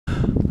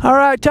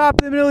Alright,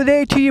 top of the middle of the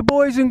day to you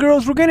boys and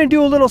girls. We're going to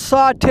do a little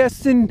saw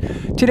testing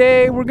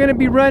today. We're going to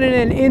be running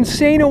an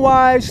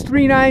SuperSized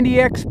 390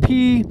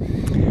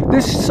 XP.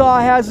 This saw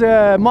has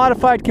a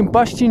modified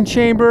combustion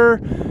chamber.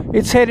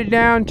 It's headed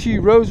down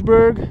to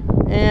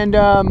Roseburg. And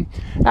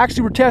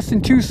actually we're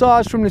testing two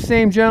saws from the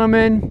same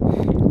gentleman.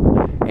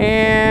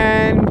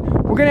 And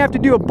we're going to have to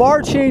do a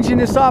bar change in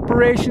this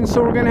operation,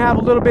 so we're going to have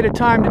a little bit of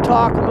time to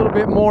talk a little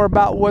bit more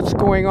about what's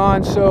going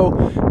on. So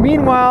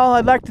meanwhile,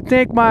 I'd like to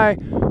thank my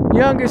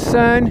youngest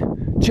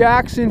son,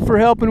 Jackson, for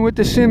helping with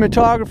the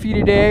cinematography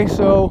today.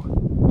 So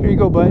here you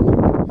go, bud.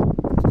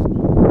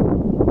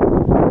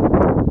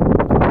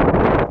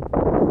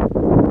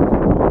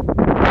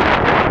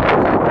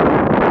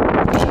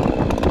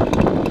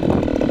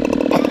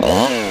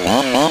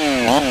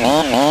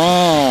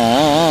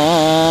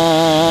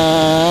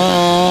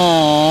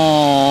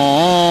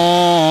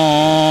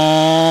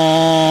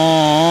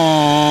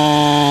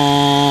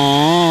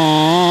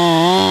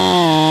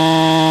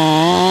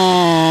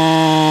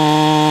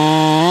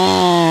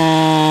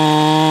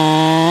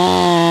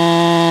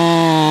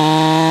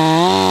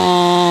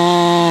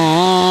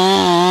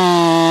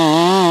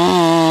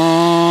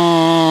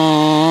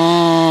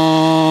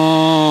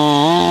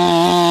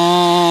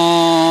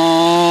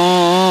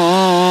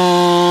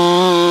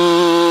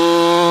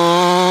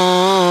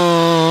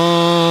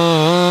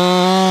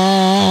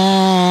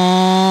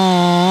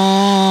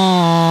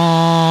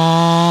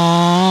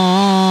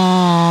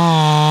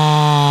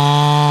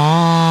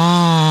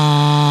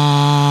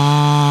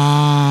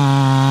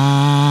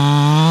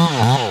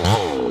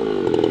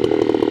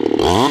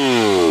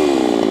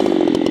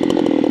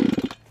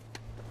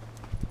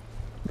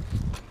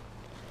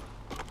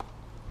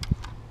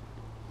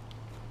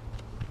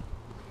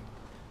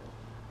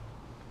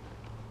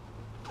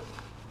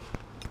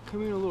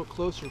 Come in a little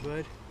closer,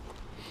 bud.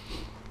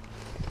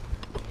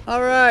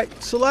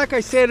 Alright, so like I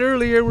said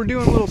earlier, we're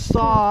doing a little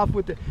saw off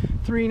with the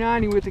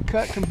 390 with the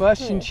cut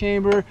combustion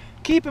chamber.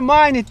 Keep in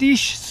mind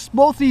that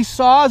both these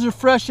saws are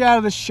fresh out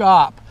of the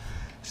shop.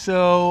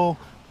 So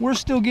we're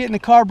still getting the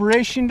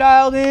carburation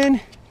dialed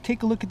in.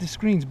 Take a look at the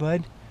screens,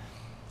 bud.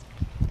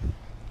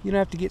 You don't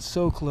have to get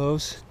so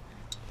close.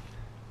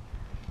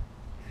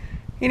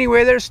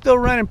 Anyway, they're still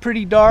running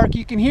pretty dark.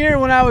 You can hear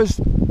when I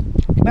was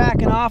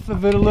backing off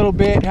of it a little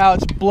bit how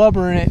it's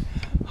blubbering at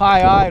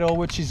high idle,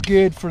 which is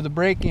good for the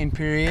break-in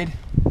period,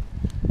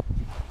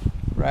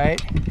 right?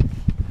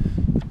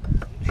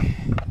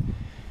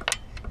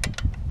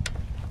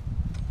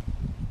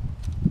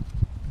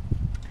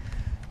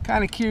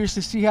 Kind of curious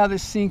to see how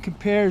this thing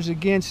compares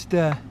against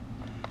the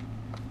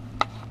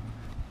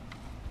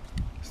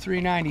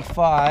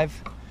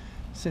 395,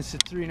 since the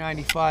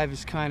 395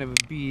 is kind of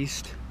a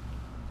beast,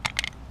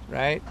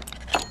 right?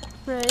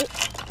 Right.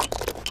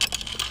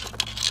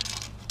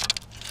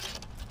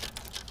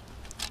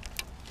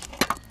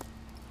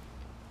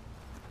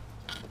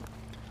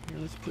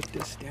 Let's put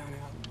this down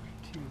out of the way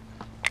too.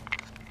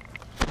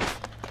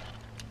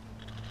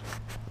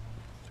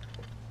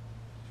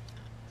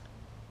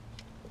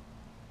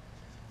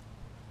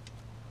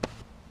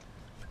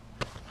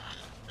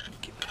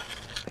 Get back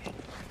a little bit.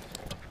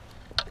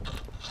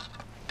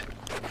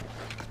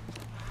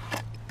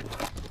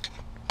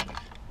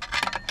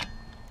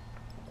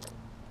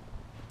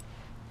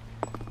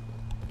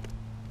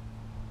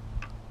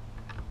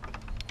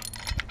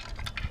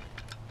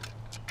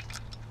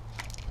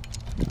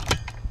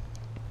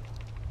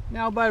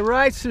 Now by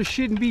rights there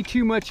shouldn't be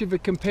too much of a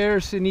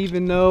comparison,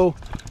 even though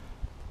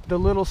the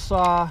little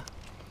saw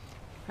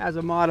has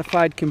a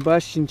modified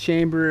combustion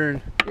chamber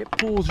and it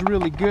pulls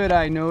really good.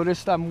 I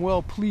noticed. I'm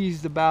well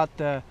pleased about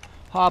the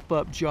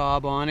hop-up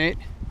job on it.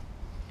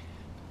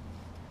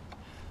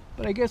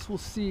 But I guess we'll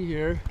see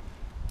here.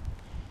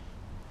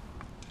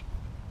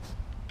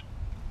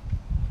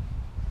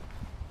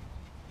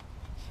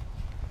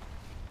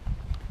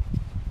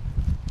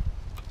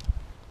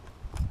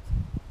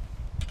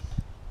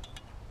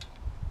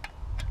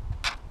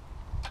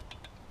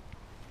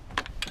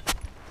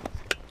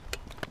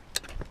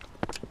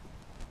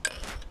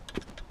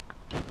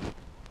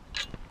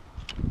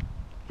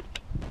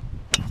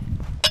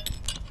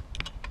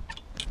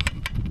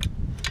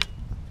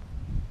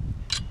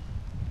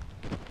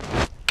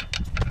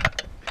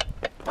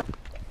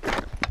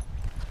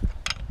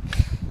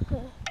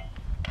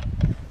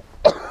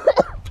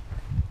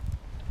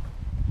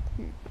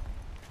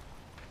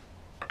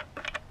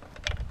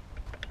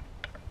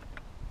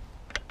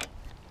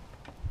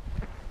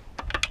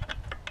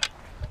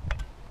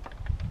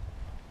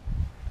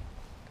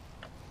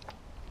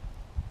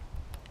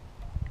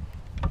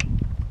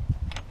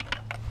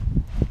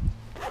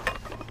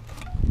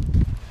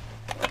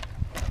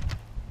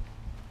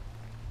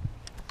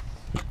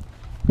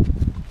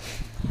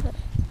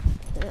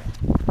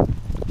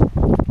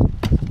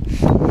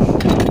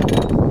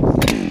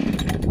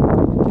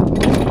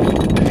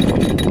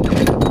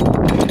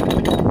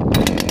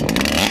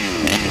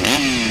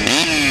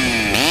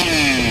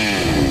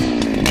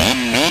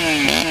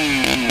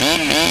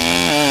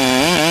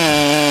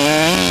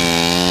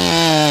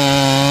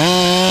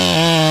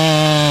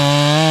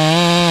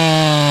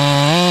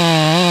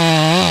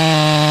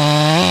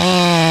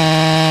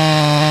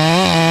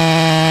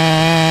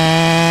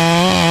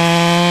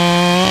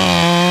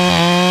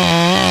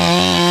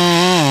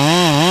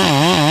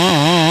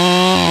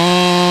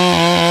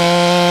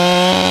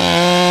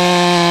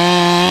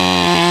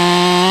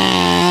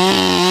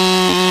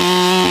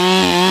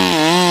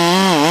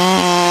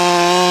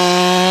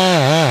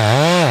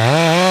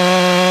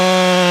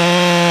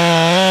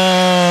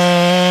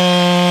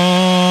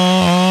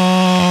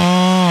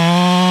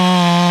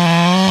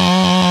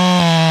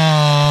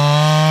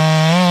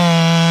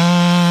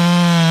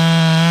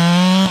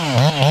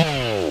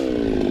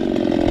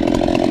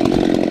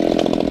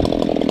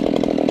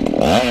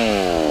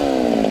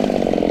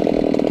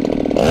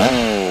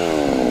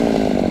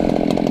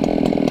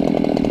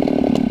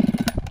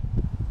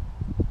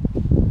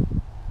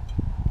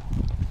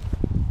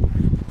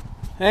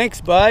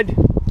 Thanks, bud.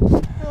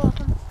 You're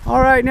welcome.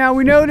 All right, now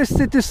we noticed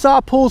that this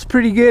saw pulls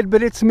pretty good,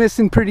 but it's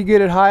missing pretty good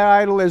at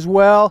high idle as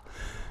well.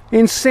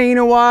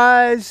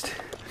 Cinematography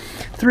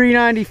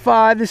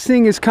 395. This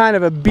thing is kind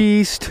of a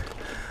beast.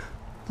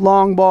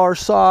 Long bar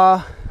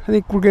saw. I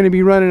think we're going to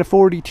be running a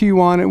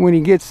 42 on it when he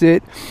gets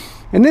it.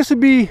 And this would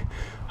be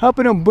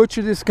helping him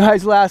butcher this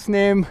guy's last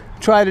name.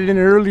 Tried it in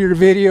an earlier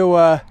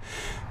video,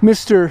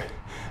 Mr.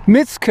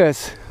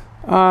 Mitskas.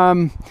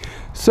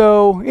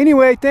 So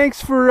anyway,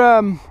 thanks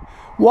for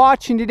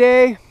watching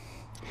today.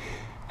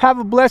 Have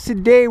a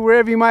blessed day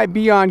wherever you might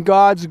be on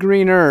God's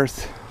green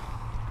earth.